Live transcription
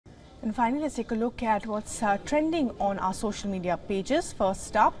And finally, let's take a look at what's trending on our social media pages.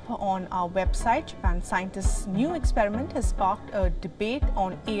 First up, on our website, Japan scientists' new experiment has sparked a debate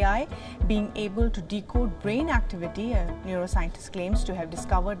on AI being able to decode brain activity. A neuroscientist claims to have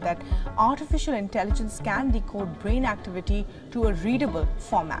discovered that artificial intelligence can decode brain activity to a readable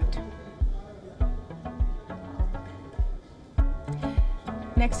format.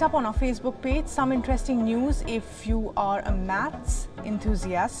 Next up on our Facebook page, some interesting news if you are a maths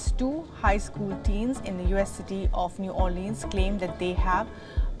enthusiast. Two high school teens in the US city of New Orleans claim that they have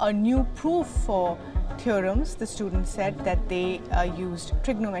a new proof for theorems. The students said that they used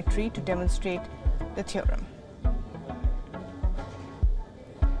trigonometry to demonstrate the theorem.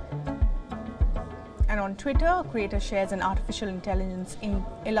 And on Twitter, a creator shares an artificial intelligence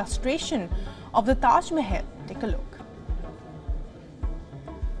illustration of the Taj Mahal. Take a look.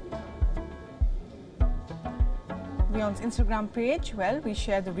 WION's Instagram page, well, we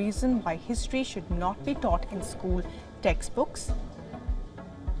share the reason why history should not be taught in school textbooks.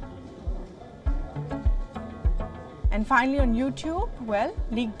 And finally on YouTube, well,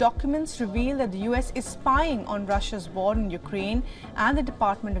 leaked documents reveal that the US is spying on Russia's war in Ukraine, and the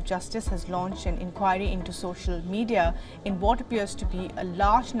Department of Justice has launched an inquiry into social media in what appears to be a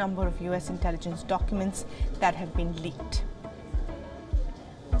large number of US intelligence documents that have been leaked.